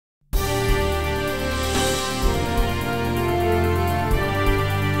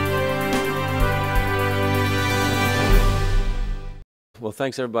Well,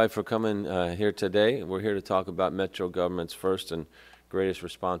 thanks everybody for coming here today. We're here to talk about Metro government's first and greatest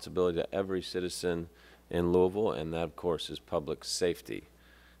responsibility to every citizen in Louisville, and that, of course, is public safety.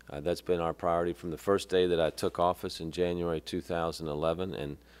 That's been our priority from the first day that I took office in January 2011,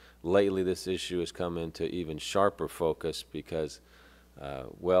 and lately this issue has come into even sharper focus because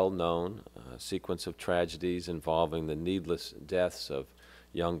well-known sequence of tragedies involving the needless deaths of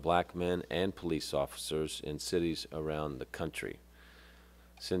young black men and police officers in cities around the country.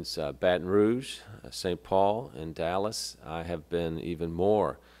 Since Baton Rouge, St. Paul, and Dallas, I have been even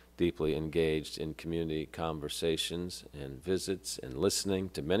more deeply engaged in community conversations and visits and listening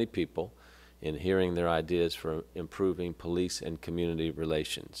to many people and hearing their ideas for improving police and community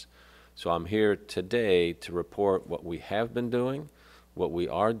relations. So I'm here today to report what we have been doing, what we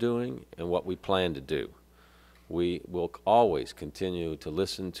are doing, and what we plan to do. We will always continue to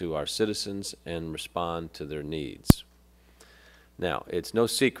listen to our citizens and respond to their needs. Now, it's no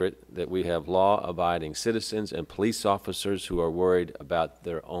secret that we have law-abiding citizens and police officers who are worried about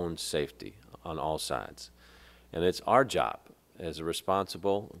their own safety on all sides. And it's our job as a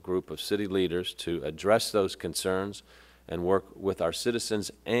responsible group of city leaders to address those concerns and work with our citizens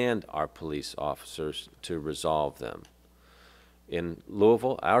and our police officers to resolve them. In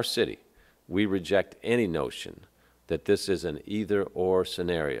Louisville, our city, we reject any notion that this is an either-or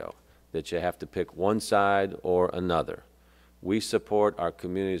scenario, that you have to pick one side or another. We support our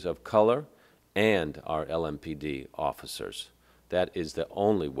communities of color and our LMPD officers. That is the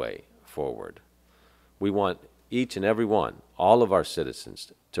only way forward. We want each and every one, all of our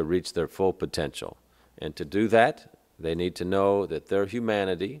citizens, to reach their full potential. And to do that, they need to know that their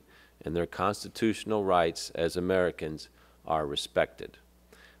humanity and their constitutional rights as Americans are respected.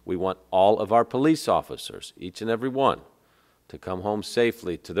 We want all of our police officers, each and every one, to come home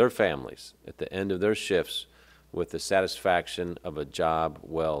safely to their families at the end of their shifts with the satisfaction of a job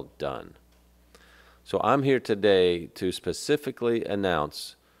well done. So I'm here today to specifically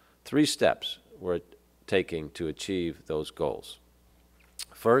announce 3 steps we're taking to achieve those goals.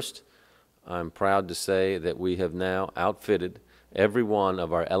 First, I'm proud to say that we have now outfitted every one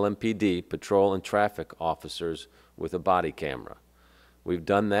of our LMPD patrol and traffic officers with a body camera. We've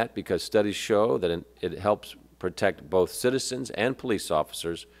done that because studies show that it helps protect both citizens and police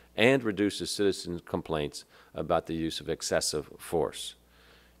officers and reduces citizen complaints about the use of excessive force.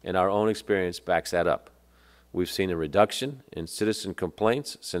 And our own experience backs that up. We've seen a reduction in citizen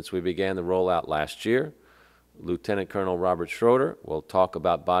complaints since we began the rollout last year. Lieutenant Colonel Robert Schroeder will talk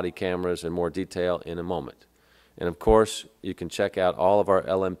about body cameras in more detail in a moment. And of course, you can check out all of our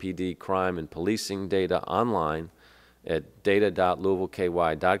LMPD crime and policing data online at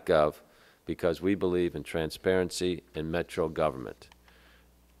data.louisvilleky.gov because we believe in transparency in Metro government.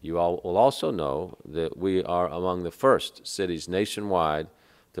 You all will also know that we are among the first cities nationwide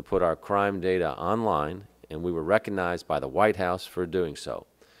to put our crime data online, and we were recognized by the White House for doing so.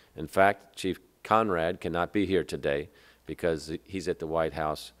 In fact, Chief Conrad cannot be here today because he's at the White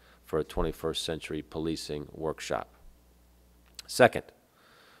House for a 21st century policing workshop. Second,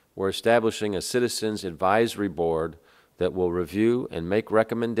 we're establishing a Citizens Advisory Board that will review and make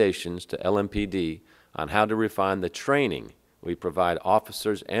recommendations to LMPD on how to refine the training we provide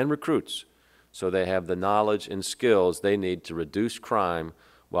officers and recruits so they have the knowledge and skills they need to reduce crime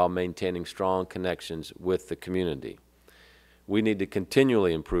while maintaining strong connections with the community. We need to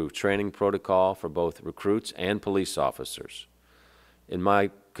continually improve training protocol for both recruits and police officers. In my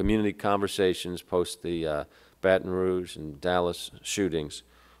community conversations post the Baton Rouge and Dallas shootings,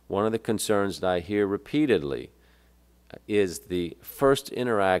 one of the concerns that I hear repeatedly is the first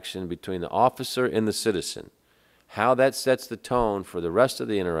interaction between the officer and the citizen, how that sets the tone for the rest of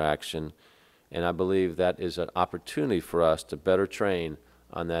the interaction, and I believe that is an opportunity for us to better train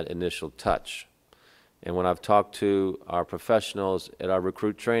on that initial touch. And when I've talked to our professionals at our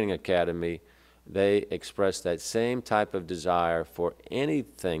Recruit Training Academy, they express that same type of desire for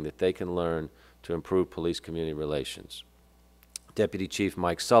anything that they can learn to improve police-community relations. Deputy Chief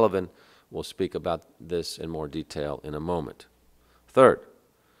Mike Sullivan will speak about this in more detail in a moment. Third,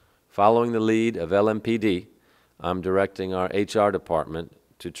 following the lead of LMPD, I'm directing our HR department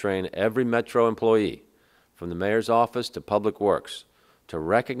to train every Metro employee, from the mayor's office to Public Works, to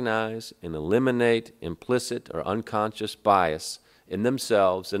recognize and eliminate implicit or unconscious bias in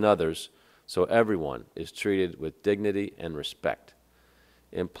themselves and others so everyone is treated with dignity and respect.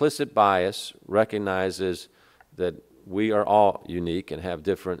 Implicit bias recognizes that we are all unique and have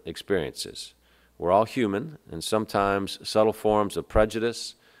different experiences. We're all human, and sometimes subtle forms of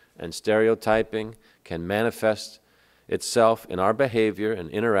prejudice and stereotyping can manifest itself in our behavior and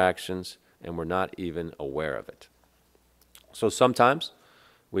interactions, and we're not even aware of it. So sometimes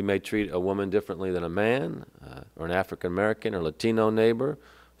We may treat a woman differently than a man, or an African American or Latino neighbor,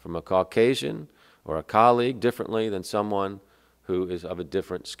 from a Caucasian, or a colleague differently than someone who is of a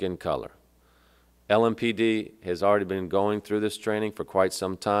different skin color. LMPD has already been going through this training for quite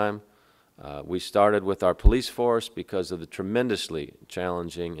some time. We started with our police force because of the tremendously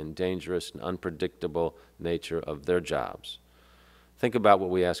challenging and dangerous and unpredictable nature of their jobs. Think about what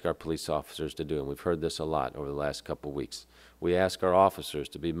we ask our police officers to do, and we've heard this a lot over the last couple of weeks. We ask our officers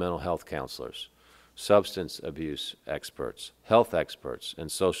to be mental health counselors, substance abuse experts, health experts,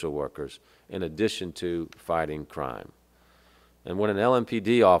 and social workers, in addition to fighting crime. And when an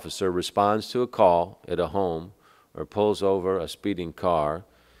LMPD officer responds to a call at a home or pulls over a speeding car,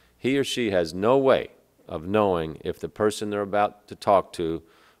 he or she has no way of knowing if the person they're about to talk to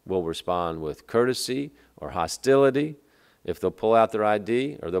will respond with courtesy or hostility, if they'll pull out their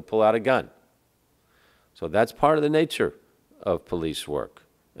ID or they'll pull out a gun. So that's part of the nature of police work,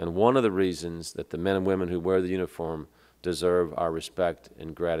 and one of the reasons that the men and women who wear the uniform deserve our respect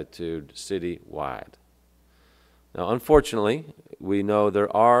and gratitude citywide. Now, unfortunately, we know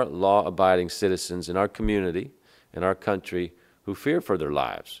there are law-abiding citizens in our community, in our country, who fear for their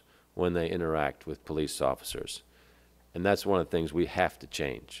lives when they interact with police officers. And that's one of the things we have to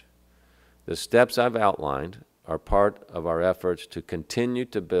change. The steps I've outlined are part of our efforts to continue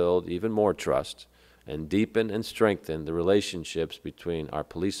to build even more trust and deepen and strengthen the relationships between our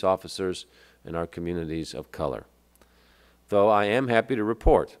police officers and our communities of color. Though I am happy to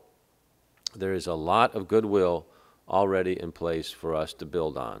report there is a lot of goodwill already in place for us to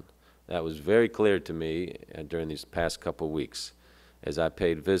build on. That was very clear to me during these past couple of weeks as I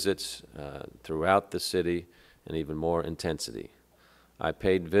paid visits throughout the city in even more intensity. I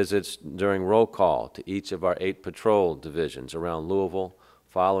paid visits during roll call to each of our 8 patrol divisions around Louisville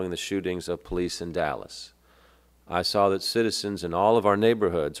following the shootings of police in Dallas. I saw that citizens in all of our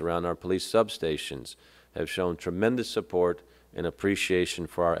neighborhoods around our police substations have shown tremendous support and appreciation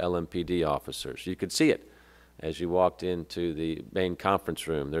for our LMPD officers. You could see it as you walked into the main conference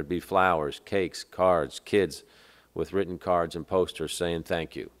room. There'd be flowers, cakes, cards, kids with written cards and posters saying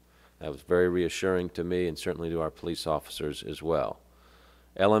thank you. That was very reassuring to me and certainly to our police officers as well.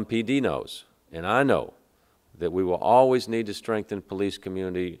 LMPD knows, and I know, that we will always need to strengthen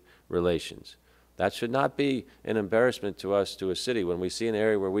police-community relations. That should not be an embarrassment to us, to a city. When we see an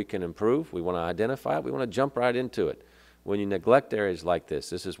area where we can improve, we want to identify it, we want to jump right into it. When you neglect areas like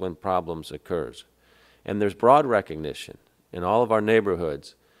this is when problems occur. And there's broad recognition in all of our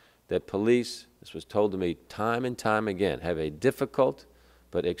neighborhoods that police, this was told to me time and time again, have a difficult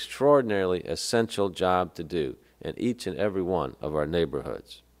but extraordinarily essential job to do in each and every one of our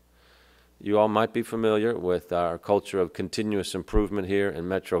neighborhoods. You all might be familiar with our culture of continuous improvement here in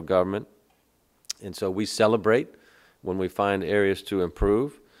Metro government, and so we celebrate when we find areas to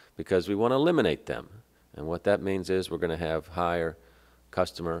improve because we want to eliminate them. And what that means is we're going to have higher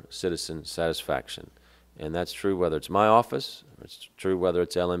customer citizen satisfaction. And that's true whether it's my office or it's true whether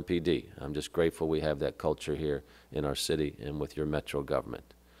it's LMPD. I'm just grateful we have that culture here in our city and with your Metro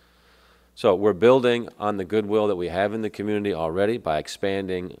government. So we're building on the goodwill that we have in the community already by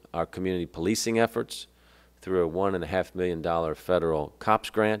expanding our community policing efforts through a $1.5 million federal COPS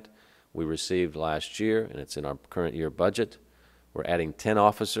grant we received last year, and it's in our current year budget. We're adding 10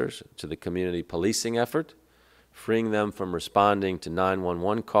 officers to the community policing effort, freeing them from responding to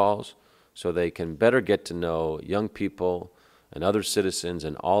 911 calls so they can better get to know young people and other citizens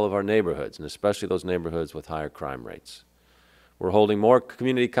in all of our neighborhoods, and especially those neighborhoods with higher crime rates. We're holding more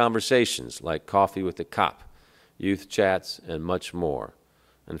community conversations like Coffee with the Cop, youth chats, and much more.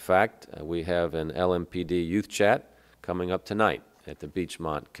 In fact, we have an LMPD youth chat coming up tonight at the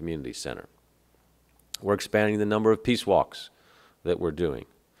Beachmont Community Center. We're expanding the number of peace walks that we're doing,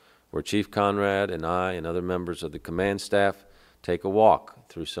 where Chief Conrad and I and other members of the command staff take a walk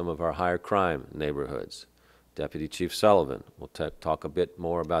through some of our higher crime neighborhoods. Deputy Chief Sullivan will talk a bit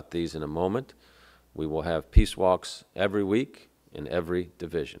more about these in a moment. We will have peace walks every week in every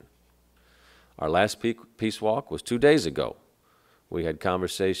division. Our last peace walk was 2 days ago. We had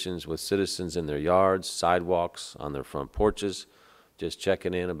conversations with citizens in their yards, sidewalks, on their front porches, just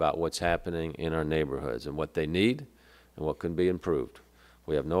checking in about what's happening in our neighborhoods and what they need and what can be improved.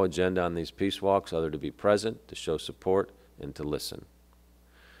 We have no agenda on these peace walks other to be present, to show support, and to listen.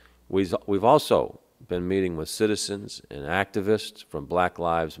 We've also been meeting with citizens and activists from Black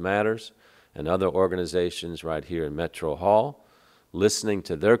Lives Matters and other organizations right here in Metro Hall, listening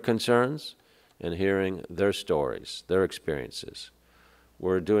to their concerns and hearing their stories, their experiences.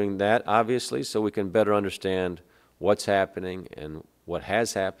 We're doing that, obviously, so we can better understand what's happening and what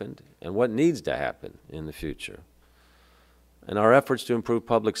has happened and what needs to happen in the future. And our efforts to improve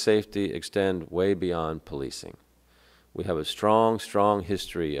public safety extend way beyond policing. We have a strong, strong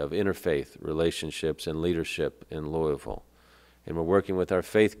history of interfaith relationships and leadership in Louisville, and we're working with our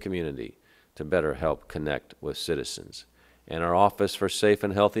faith community to better help connect with citizens. And our Office for Safe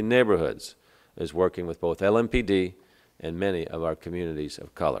and Healthy Neighborhoods is working with both LMPD and many of our communities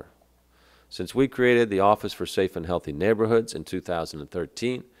of color. Since we created the Office for Safe and Healthy Neighborhoods in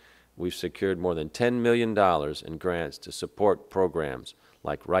 2013, we've secured more than $10 million in grants to support programs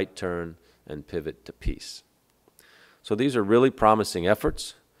like Right Turn and Pivot to Peace. So these are really promising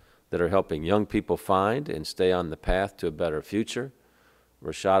efforts that are helping young people find and stay on the path to a better future.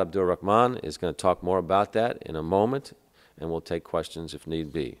 Rashad Abdul-Rahman is going to talk more about that in a moment, and we'll take questions if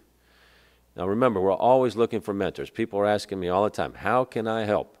need be. Now remember, we're always looking for mentors. People are asking me all the time, how can I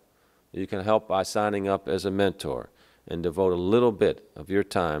help? You can help by signing up as a mentor and devote a little bit of your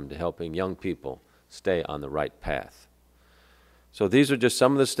time to helping young people stay on the right path. So these are just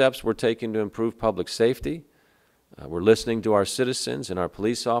some of the steps we're taking to improve public safety. We're listening to our citizens and our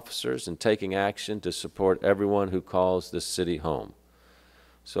police officers and taking action to support everyone who calls this city home.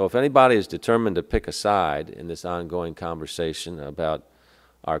 So if anybody is determined to pick a side in this ongoing conversation about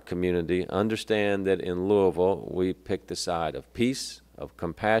our community, understand that in Louisville we pick the side of peace, of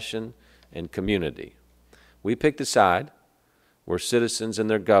compassion, and community. We pick the side where citizens and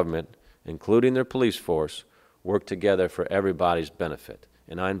their government, including their police force, work together for everybody's benefit.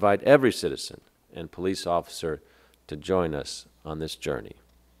 And I invite every citizen and police officer to join us on this journey.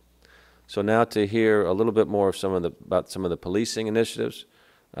 So now to hear a little bit more of about some of the policing initiatives,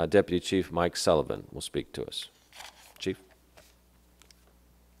 Deputy Chief Mike Sullivan will speak to us. Chief.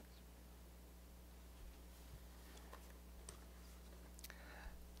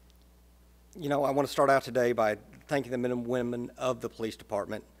 You know, I want to start out today by thanking the men and women of the police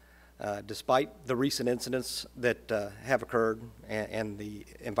department. Despite the recent incidents that have occurred and the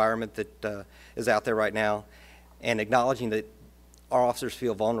environment that is out there right now, and acknowledging that our officers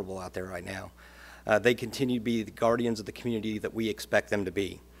feel vulnerable out there right now, they continue to be the guardians of the community that we expect them to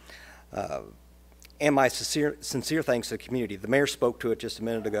be. And my sincere thanks to the community. The mayor spoke to it just a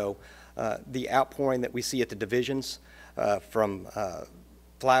minute ago. The outpouring that we see at the divisions from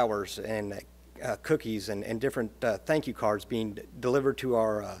flowers and cookies and different thank you cards being delivered to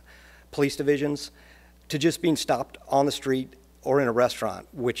our police divisions, to just being stopped on the street or in a restaurant,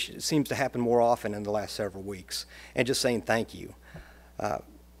 which seems to happen more often in the last several weeks, and just saying thank you.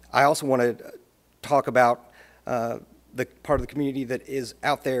 I also want to talk about the part of the community that is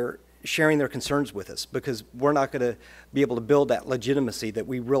out there sharing their concerns with us, because we're not going to be able to build that legitimacy that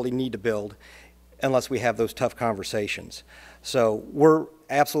we really need to build unless we have those tough conversations. So we're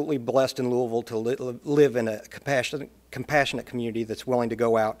absolutely blessed in Louisville to live in a compassionate community that's willing to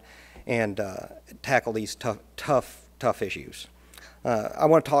go out and tackle these tough issues. I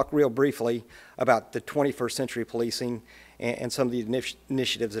want to talk real briefly about the 21st century policing and some of the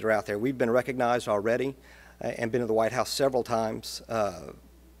initiatives that are out there. We've been recognized already and been to the White House several times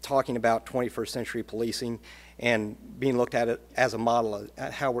talking about 21st century policing and being looked at it as a model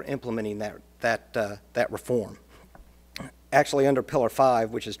at how we're implementing that reform. Actually, under Pillar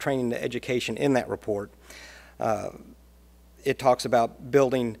 5, which is training and education in that report, it talks about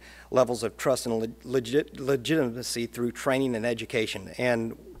building levels of trust and legitimacy through training and education.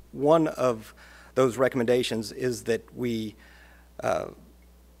 And one of those recommendations is that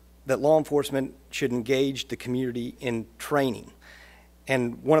that law enforcement should engage the community in training.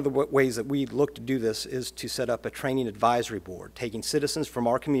 And one of the ways that we look to do this is to set up a training advisory board, taking citizens from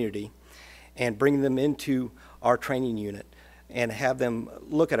our community and bringing them into our training unit and have them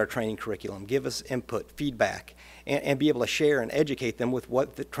look at our training curriculum, give us input, feedback, and be able to share and educate them with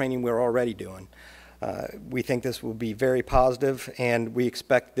what the training we're already doing. We think this will be very positive, and we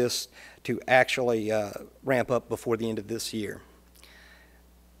expect this to actually ramp up before the end of this year.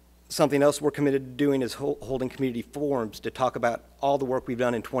 Something else we're committed to doing is holding community forums to talk about all the work we've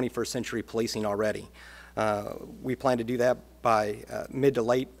done in 21st century policing already. We plan to do that by mid to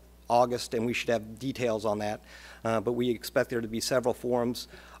late August, and we should have details on that. But we expect there to be several forums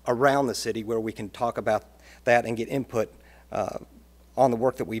around the city where we can talk about that and get input on the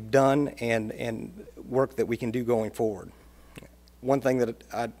work that we've done and work that we can do going forward. One thing that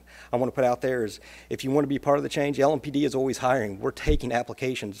I want to put out there is, if you want to be part of the change, LMPD is always hiring. We're taking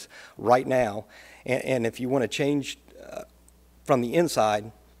applications right now, and if you want to change from the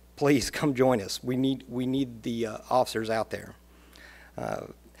inside, please come join us. We need the officers out there.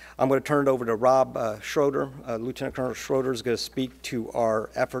 I'm going to turn it over to Rob Schroeder. Lieutenant Colonel Schroeder is going to speak to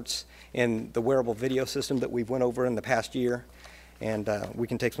our efforts in the wearable video system that we've went over in the past year, and we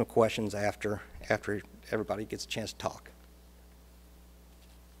can take some questions after everybody gets a chance to talk.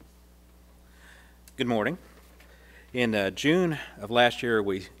 Good morning. In June of last year,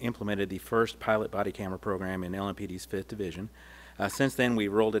 we implemented the first pilot body camera program in LMPD's 5th Division. Since then, we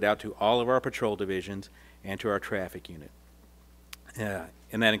rolled it out to all of our patrol divisions and to our traffic unit.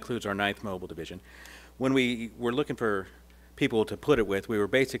 And that includes our 9th Mobile Division. When we were looking for people to put it with, we were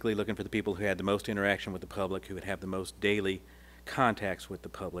basically looking for the people who had the most interaction with the public, who would have the most daily contacts with the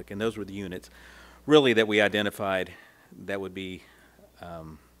public, and those were the units really that we identified that would be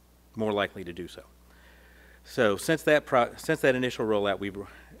more likely to do so. So since that initial rollout, we've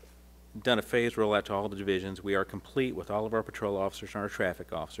done a phased rollout to all the divisions. We are complete with all of our patrol officers and our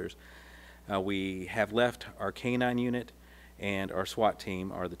traffic officers. We have left our K-9 unit and our SWAT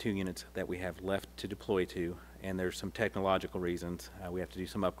team are the 2 units that we have left to deploy to, and there's some technological reasons. We have to do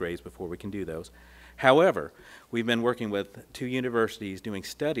some upgrades before we can do those. However, we've been working with 2 universities doing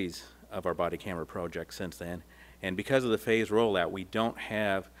studies of our body camera project since then, and because of the phased rollout, we don't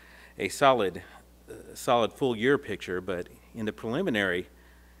have a solid full year picture, but in the preliminary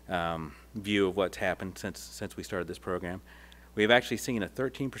view of what's happened since we started this program, we have actually seen a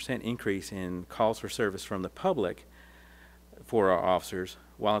 13% increase in calls for service from the public for our officers,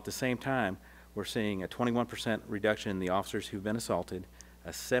 while at the same time we're seeing a 21% reduction in the officers who've been assaulted,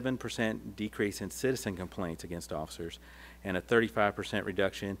 a 7% decrease in citizen complaints against officers, and a 35%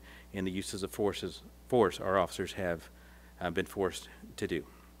 reduction in the uses of force our officers have been forced to do.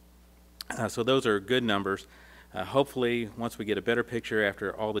 So those are good numbers. Hopefully, once we get a better picture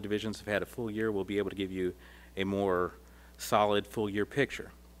after all the divisions have had a full year, we'll be able to give you a more solid full year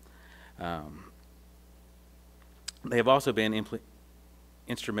picture. They have also been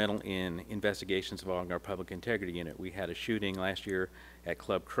instrumental in investigations involving our public integrity unit. We had a shooting last year at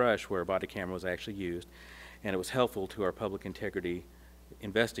Club Crush where a body camera was actually used, and it was helpful to our public integrity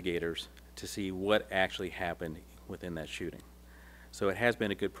investigators to see what actually happened within that shooting. So it has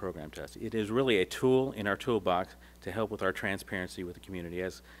been a good program to us. It is really a tool in our toolbox to help with our transparency with the community.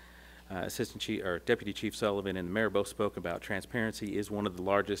 As Deputy Chief Sullivan and the Mayor both spoke about, transparency is one of the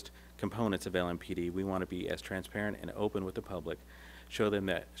largest components of LMPD. We want to be as transparent and open with the public, show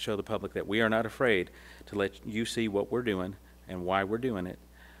the public that we are not afraid to let you see what we're doing and why we're doing it.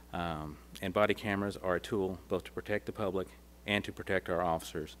 And body cameras are a tool both to protect the public and to protect our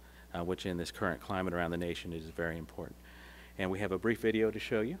officers, which in this current climate around the nation is very important. And we have a brief video to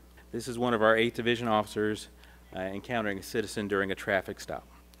show you. This is one of our 8th Division officers encountering a citizen during a traffic stop.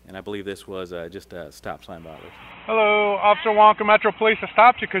 And I believe this was just a stop sign violation. Hello, Officer Wonka, Metro Police. I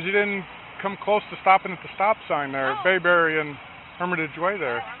stopped you because you didn't come close to stopping at the stop sign there at Bayberry and Hermitage Way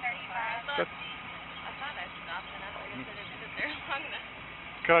there. I thought I stopped and I thought you said it stood there long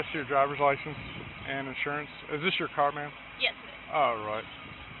enough. Could I see your driver's license and insurance? Is this your car, ma'am? Yes, it is. All right.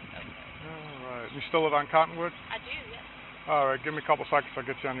 Okay. All right. You still live on Cottonwood? I do, yes. All right. Give me a couple seconds. I'll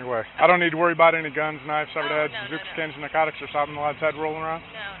get you on your way. I don't need to worry about any guns, knives, severed heads, no, bazooka cans, narcotics, or something the lad's head rolling around?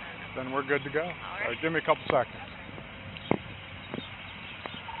 No. Then we're good to go. All right. Give me a couple seconds.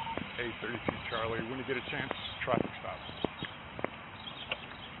 832 Charlie. When you get a chance, traffic stop.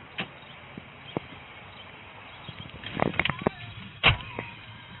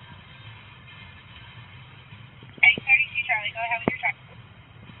 Charlie, go ahead with your truck.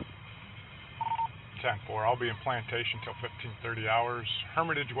 10-4. I'll be in Plantation till 15:30 hours.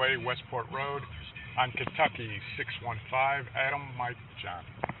 Hermitage Way, Westport Road, on Kentucky 615. Adam, Mike, John.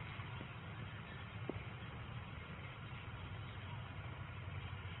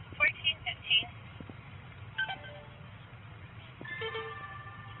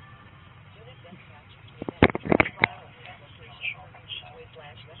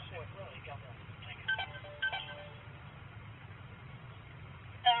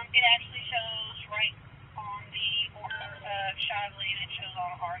 It actually shows right on the order of Shively, and it shows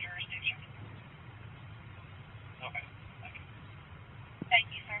on our jurisdiction. Okay, thank you.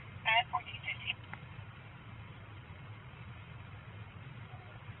 Thank you, sir. At 1415.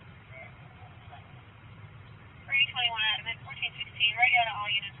 321 Adam at 1416. Radio to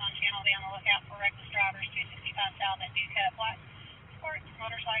all units on channel. Be on the lookout for reckless drivers. 265 south at Ducat. Black sports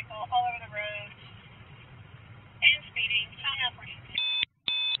motorcycle all over the road and speeding. Time now 1416.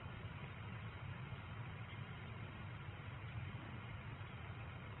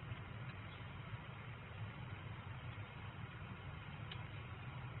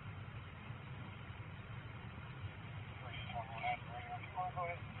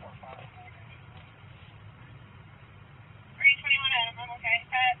 Okay,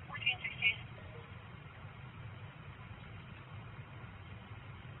 at 1416.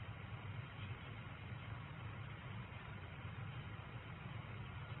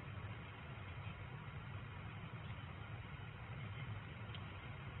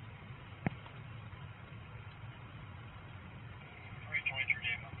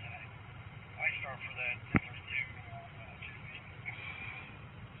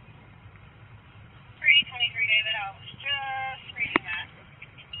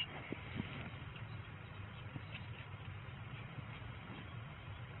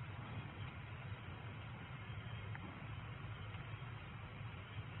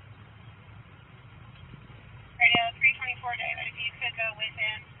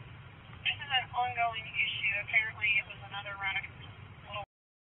 ongoing issue. Apparently, it was another run of little.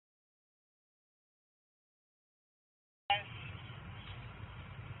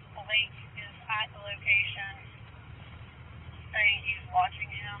 Blake is at the location, saying he's watching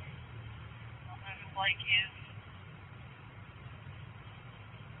him. I don't know who Blake is.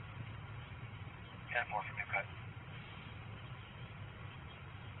 10-4 from your cut.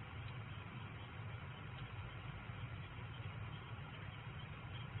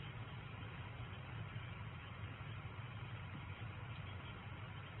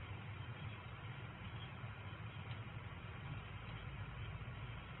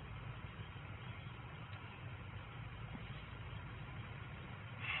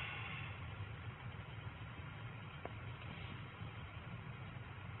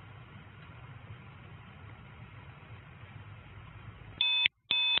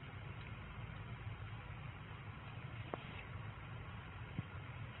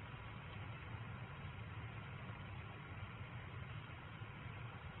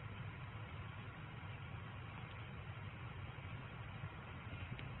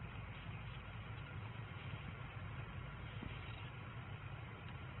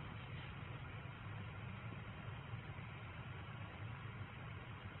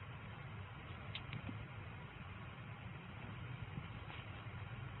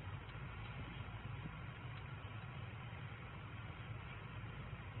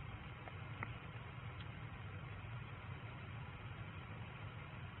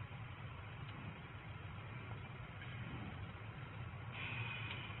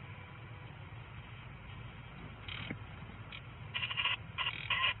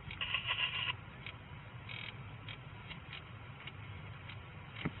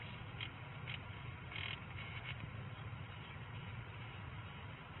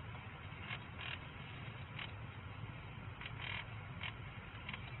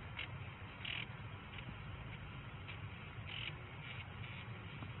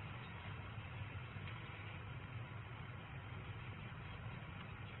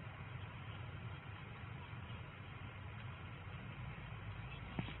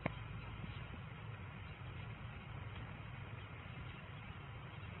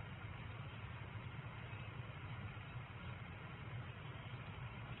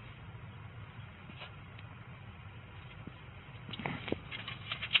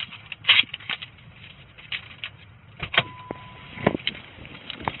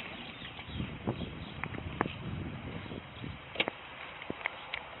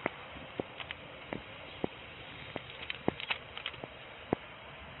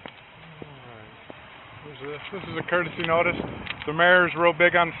 This is a courtesy notice. The mayor's real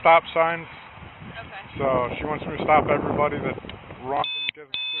big on stop signs. Okay. So she wants me to stop everybody that runs and give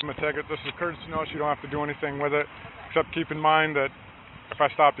them a ticket. This is a courtesy notice. You don't have to do anything with it. Okay. Except keep in mind that if I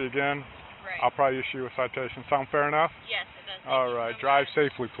stop you again, Right. I'll probably issue a citation. Sound fair enough? Yes, it does. Thank All you right. so Drive much.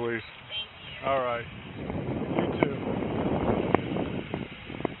 safely, please. Thank you. All right. You too.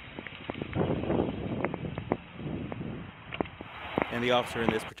 And the officer in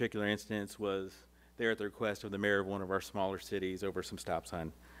this particular instance was there at the request of the mayor of one of our smaller cities over some stop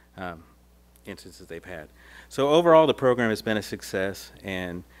sign instances they've had. So overall, the program has been a success,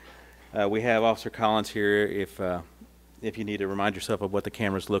 and we have Officer Collins here if you need to remind yourself of what the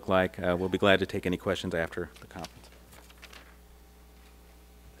cameras look like. We'll be glad to take any questions after the conference.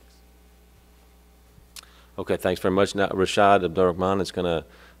 Okay, thanks very much. Now, Rashad Abdurrahman is going to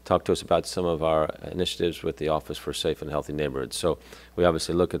talk to us about some of our initiatives with the Office for Safe and Healthy Neighborhoods. So we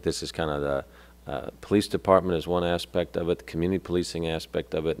obviously look at this as kind of the police department is one aspect of it, the community policing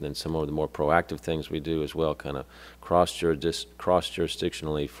aspect of it, and then some of the more proactive things we do as well, kind of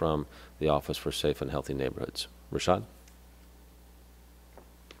cross-jurisdictionally from the Office for Safe and Healthy Neighborhoods. Rashad?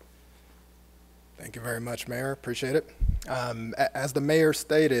 Thank you very much, Mayor. Appreciate it. As the mayor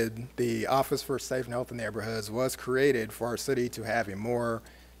stated, the Office for Safe and Healthy Neighborhoods was created for our city to have a more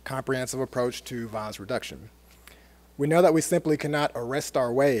comprehensive approach to violence reduction. We know that we simply cannot arrest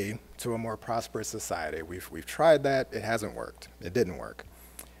our way to a more prosperous society. We've tried that. It hasn't worked. It didn't work.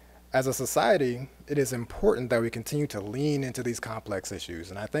 As a society, it is important that we continue to lean into these complex issues,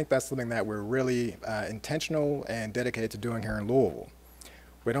 and I think that's something that we're really intentional and dedicated to doing here in Louisville.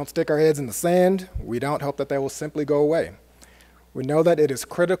 We don't stick our heads in the sand. We don't hope that they will simply go away. We know that it is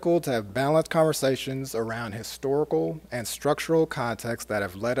critical to have balanced conversations around historical and structural contexts that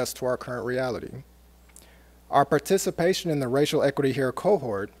have led us to our current reality. Our participation in the Racial Equity Here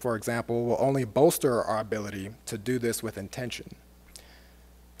cohort, for example, will only bolster our ability to do this with intention.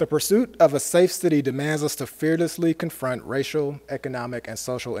 The pursuit of a safe city demands us to fearlessly confront racial, economic, and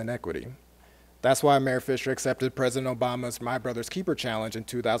social inequity. That's why Mayor Fischer accepted President Obama's My Brother's Keeper Challenge in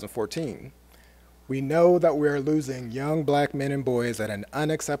 2014. We know that we are losing young black men and boys at an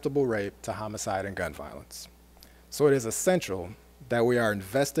unacceptable rate to homicide and gun violence. So it is essential that we are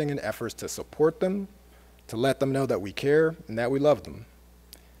investing in efforts to support them, to let them know that we care and that we love them.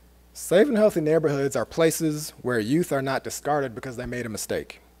 Safe and healthy neighborhoods are places where youth are not discarded because they made a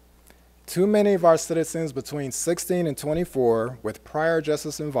mistake. Too many of our citizens between 16 and 24 with prior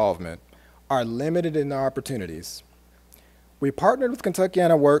justice involvement are limited in their opportunities. We partnered with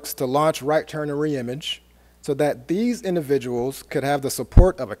Kentuckiana Works to launch Right Turn and Reimage so that these individuals could have the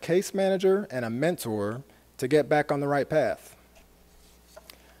support of a case manager and a mentor to get back on the right path.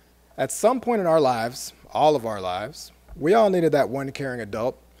 At some point in our lives, all of our lives, we all needed that one caring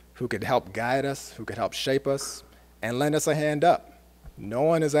adult who could help guide us, who could help shape us, and lend us a hand up. No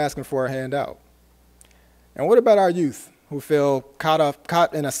one is asking for a handout. And what about our youth who feel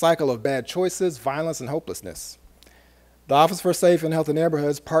caught in a cycle of bad choices, violence, and hopelessness? The Office for Safe and Healthy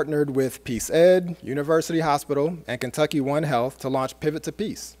Neighborhoods partnered with Peace Ed, University Hospital, and Kentucky One Health to launch Pivot to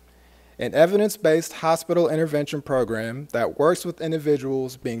Peace, an evidence-based hospital intervention program that works with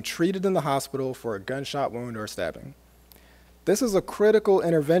individuals being treated in the hospital for a gunshot wound or stabbing. This is a critical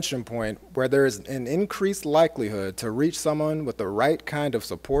intervention point where there is an increased likelihood to reach someone with the right kind of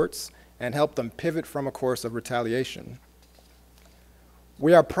supports and help them pivot from a course of retaliation.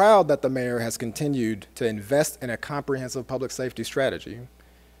 We are proud that the mayor has continued to invest in a comprehensive public safety strategy.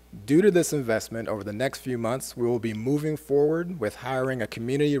 Due to this investment, over the next few months, we will be moving forward with hiring a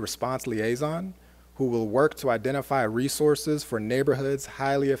community response liaison who will work to identify resources for neighborhoods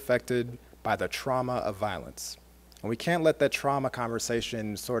highly affected by the trauma of violence. And we can't let that trauma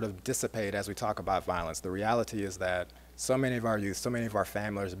conversation sort of dissipate as we talk about violence. The reality is that so many of our youth, so many of our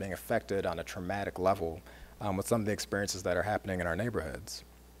families are being affected on a traumatic level with some of the experiences that are happening in our neighborhoods.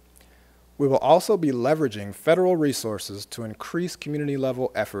 We will also be leveraging federal resources to increase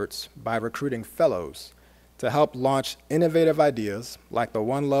community-level efforts by recruiting fellows to help launch innovative ideas like the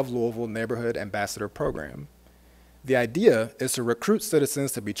One Love Louisville Neighborhood Ambassador Program. The idea is to recruit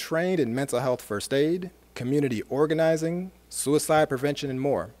citizens to be trained in mental health first aid, community organizing, suicide prevention, and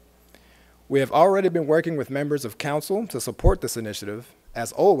more. We have already been working with members of council to support this initiative.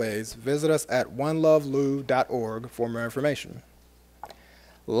 As always, visit us at onelovelou.org for more information.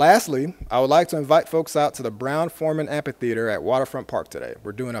 Lastly, I would like to invite folks out to the Brown Foreman Amphitheater at Waterfront Park today.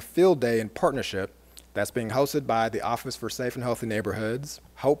 We're doing a field day in partnership that's being hosted by the Office for Safe and Healthy Neighborhoods,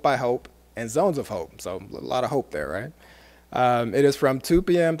 Hope by Hope, and Zones of Hope. So a lot of hope there, right? It is from 2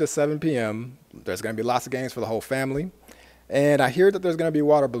 p.m. to 7 p.m. There's going to be lots of games for the whole family. And I hear that there's going to be a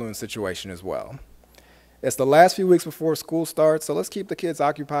water balloon situation as well. It's the last few weeks before school starts, so let's keep the kids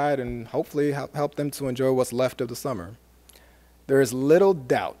occupied and hopefully help them to enjoy what's left of the summer. There is little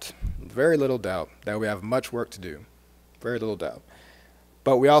doubt, very little doubt, that we have much work to do. Very little doubt.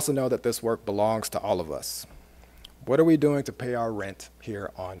 But we also know that this work belongs to all of us. What are we doing to pay our rent here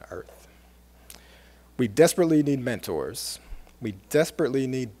on earth? We desperately need mentors. We desperately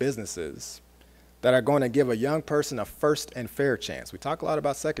need businesses that are going to give a young person a first and fair chance. We talk a lot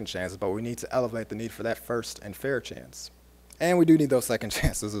about second chances, but we need to elevate the need for that first and fair chance. And we do need those second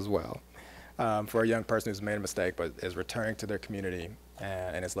chances as well for a young person who's made a mistake but is returning to their community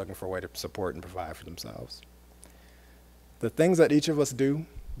and is looking for a way to support and provide for themselves. The things that each of us do,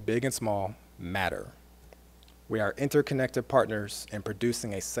 big and small, matter. We are interconnected partners in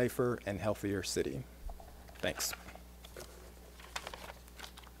producing a safer and healthier city. Thanks.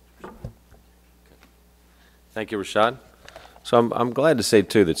 Thank you, Rashad. So I'm glad to say,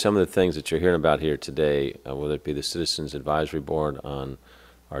 too, that some of the things that you're hearing about here today, whether it be the Citizens Advisory Board on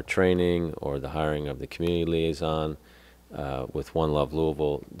our training or the hiring of the community liaison with One Love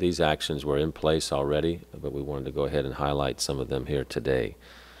Louisville, these actions were in place already, but we wanted to go ahead and highlight some of them here today.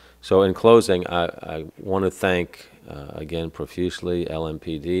 So in closing, I want to thank, again, profusely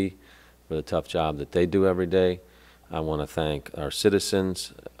LMPD for the tough job that they do every day. I want to thank our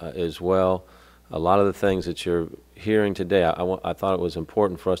citizens as well. A lot of the things that you're hearing today, I thought it was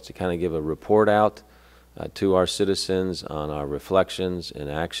important for us to kind of give a report out to our citizens on our reflections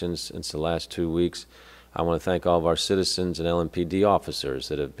and actions since the last 2 weeks. I want to thank all of our citizens and LMPD officers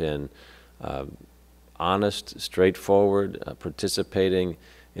that have been honest, straightforward, participating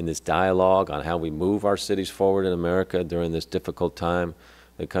in this dialogue on how we move our cities forward in America during this difficult time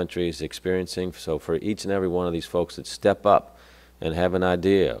the country is experiencing. So for each and every one of these folks that step up and have an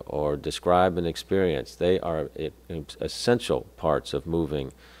idea or describe an experience, they are essential parts of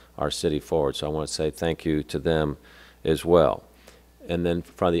moving our city forward. So I want to say thank you to them as well. And then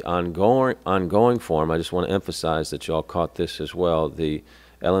for the ongoing forum, I just want to emphasize that you all caught this as well, the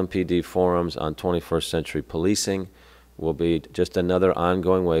LMPD forums on 21st century policing. will be just another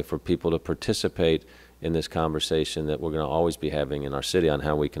ongoing way for people to participate in this conversation that we're going to always be having in our city on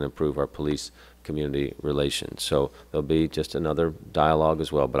how we can improve our police-community relations. So there'll be just another dialogue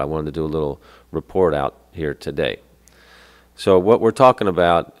as well, but I wanted to do a little report out here today. So what we're talking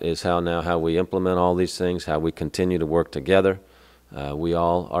about is how we implement all these things, how we continue to work together. We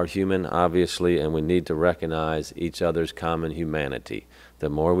all are human, obviously, and we need to recognize each other's common humanity. The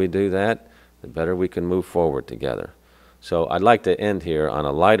more we do that, the better we can move forward together. So I'd like to end here on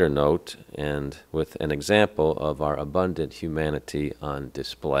a lighter note and with an example of our abundant humanity on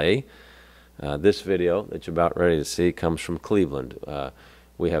display. This video that you're about ready to see comes from Cleveland.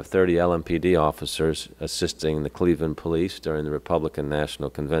 We have 30 LMPD officers assisting the Cleveland Police during the Republican National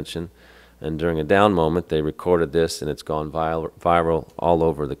Convention. And during a down moment, they recorded this, and it's gone viral all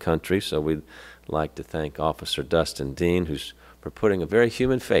over the country. So we'd like to thank Officer Dustin Dean, for putting a very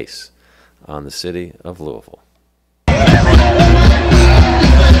human face on the city of Louisville.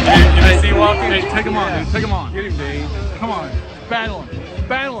 I see you walking. Hey, take him on, dude. Take him on. Get him, Dean. Come on. Battle him.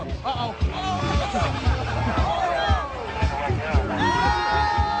 Battle him. Uh-oh.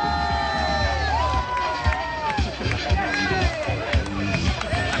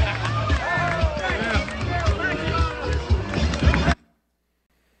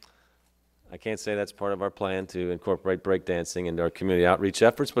 I can't say that's part of our plan to incorporate breakdancing into our community outreach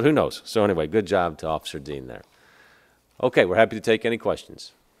efforts, but who knows? So anyway, good job to Officer Dean there. Okay, we're happy to take any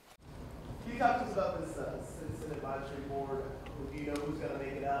questions. Can you talk to us about this citizen advisory board? Do you know who's going to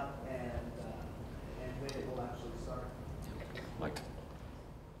make it up and when it will actually start? Mike.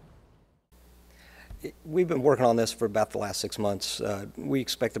 We've been working on this for about the last 6 months. We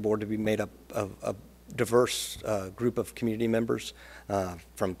expect the board to be made up of a diverse group of community members,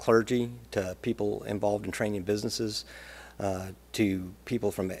 from clergy to people involved in training businesses, to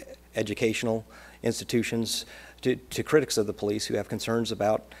people from educational institutions, to critics of the police who have concerns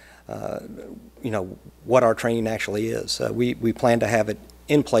about what our training actually is. We plan to have it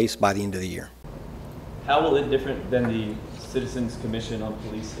in place by the end of the year. How will it differ than the Citizens Commission on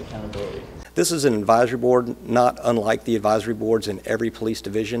Police Accountability? This is an advisory board not unlike the advisory boards in every police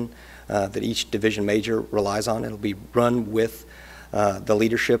division that each division major relies on. It'll be run with the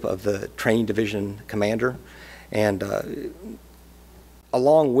leadership of the training division commander, and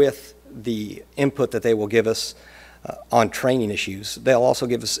along with the input that they will give us on training issues, they'll also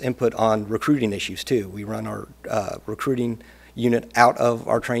give us input on recruiting issues too. We run our recruiting unit out of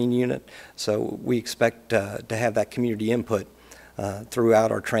our training unit, so we expect to have that community input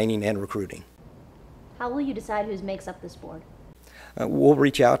throughout our training and recruiting. How will you decide who makes up this board? We'll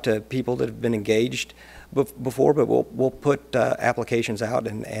reach out to people that have been engaged before, but we'll put applications out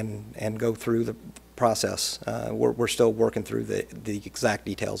and go through the process. We're still working through the exact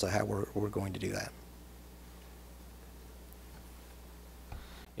details of how we're going to do that.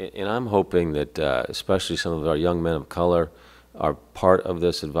 And I'm hoping that especially some of our young men of color are part of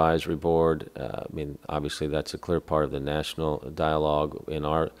this advisory board. I mean, obviously that's a clear part of the national dialogue. In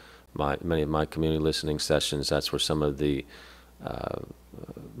many of my community listening sessions, that's where some of the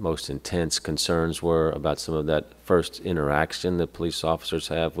most intense concerns were about some of that first interaction that police officers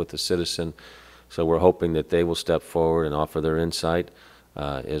have with the citizen. So we're hoping that they will step forward and offer their insight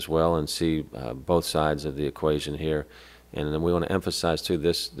as well and see both sides of the equation here. And then we want to emphasize too,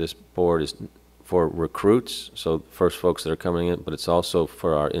 this board is for recruits, so first folks that are coming in, but it's also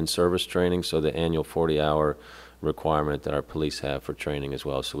for our in-service training, so the annual 40-hour requirement that our police have for training as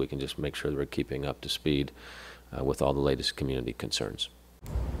well, so we can just make sure that we're keeping up to speed with all the latest community concerns.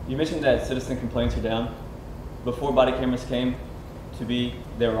 You mentioned that citizen complaints are down. Before body cameras came to be,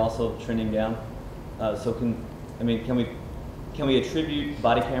 they were also trending down. So can we attribute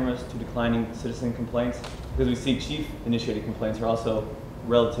body cameras to declining citizen complaints? Because we see chief-initiated complaints are also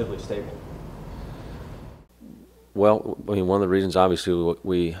relatively stable. Well, I mean, one of the reasons, obviously,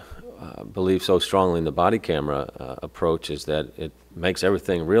 we believe so strongly in the body camera approach is that it makes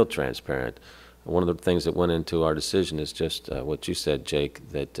everything real transparent. One of the things that went into our decision is just what you said, Jake,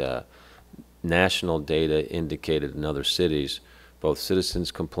 that national data indicated in other cities, both citizen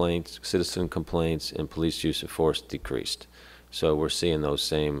complaints, and police use of force decreased. So we're seeing those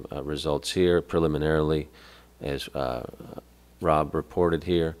same results here preliminarily, as Rob reported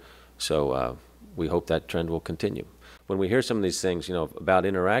here. So we hope that trend will continue. When we hear some of these things, about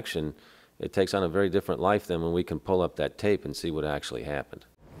interaction, it takes on a very different life than when we can pull up that tape and see what actually happened.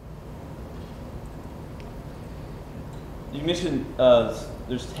 You mentioned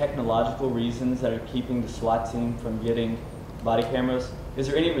there's technological reasons that are keeping the SWAT team from getting body cameras. Is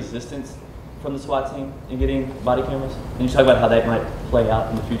there any resistance from the SWAT team in getting body cameras? Can you talk about how that might play out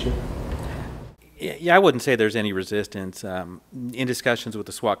in the future? Yeah, I wouldn't say there's any resistance. In discussions with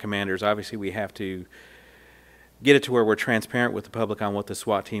the SWAT commanders, obviously we have to get it to where we're transparent with the public on what the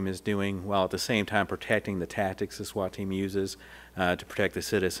SWAT team is doing, while at the same time protecting the tactics the SWAT team uses to protect the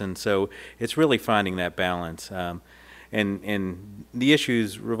citizens. So it's really finding that balance. And the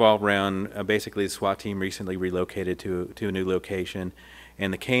issues revolve around basically the SWAT team recently relocated to a new location,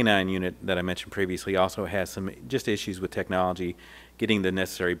 and the K-9 unit that I mentioned previously also has some just issues with technology. Getting the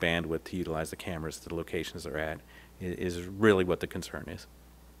necessary bandwidth to utilize the cameras to the locations they're at is really what the concern is.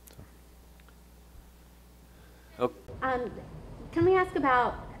 Oh. Can we ask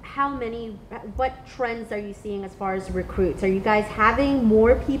about what trends are you seeing as far as recruits? Are you guys having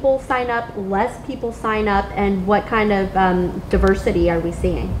more people sign up, less people sign up, and what kind of diversity are we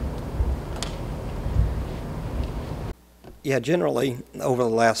seeing? Yeah, generally, over the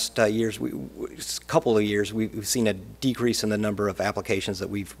last couple of years, we've seen a decrease in the number of applications that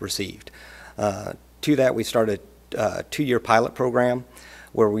we've received. To that, we started a 2-year pilot program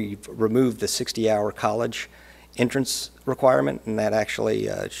where we've removed the 60-hour college entrance requirement, and that actually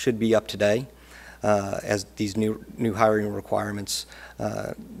should be up today as these new hiring requirements.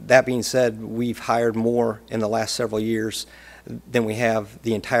 That being said, we've hired more in the last several years than we have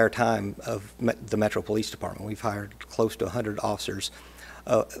the entire time of the Metro Police Department. We've hired close to 100 officers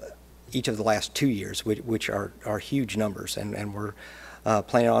each of the last 2 years, which are huge numbers, and we're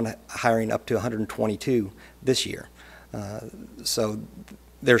planning on hiring up to 122 this year. So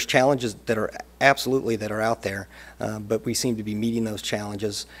there's challenges that are out there, but we seem to be meeting those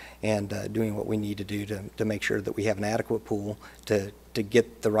challenges and doing what we need to do to make sure that we have an adequate pool to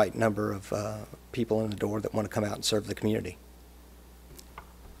get the right number of people in the door that want to come out and serve the community.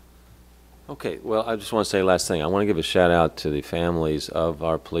 Okay, well, I just want to say last thing. I want to give a shout out to the families of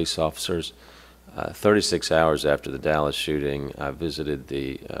our police officers. 36 hours after the Dallas shooting, I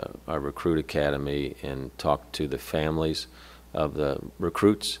visited our recruit academy and talked to the families of the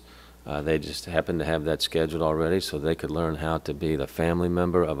recruits. They just happened to have that scheduled already so they could learn how to be the family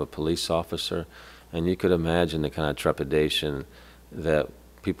member of a police officer. And you could imagine the kind of trepidation that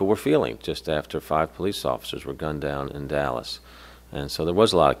people were feeling just after 5 police officers were gunned down in Dallas. And so there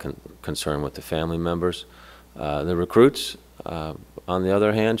was a lot of concern with the family members. The recruits, on the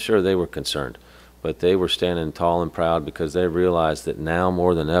other hand, sure, they were concerned, but they were standing tall and proud because they realized that now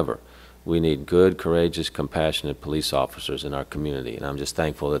more than ever, we need good, courageous, compassionate police officers in our community. And I'm just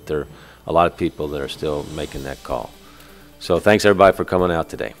thankful that there are a lot of people that are still making that call. So thanks everybody for coming out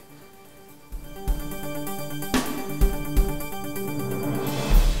today.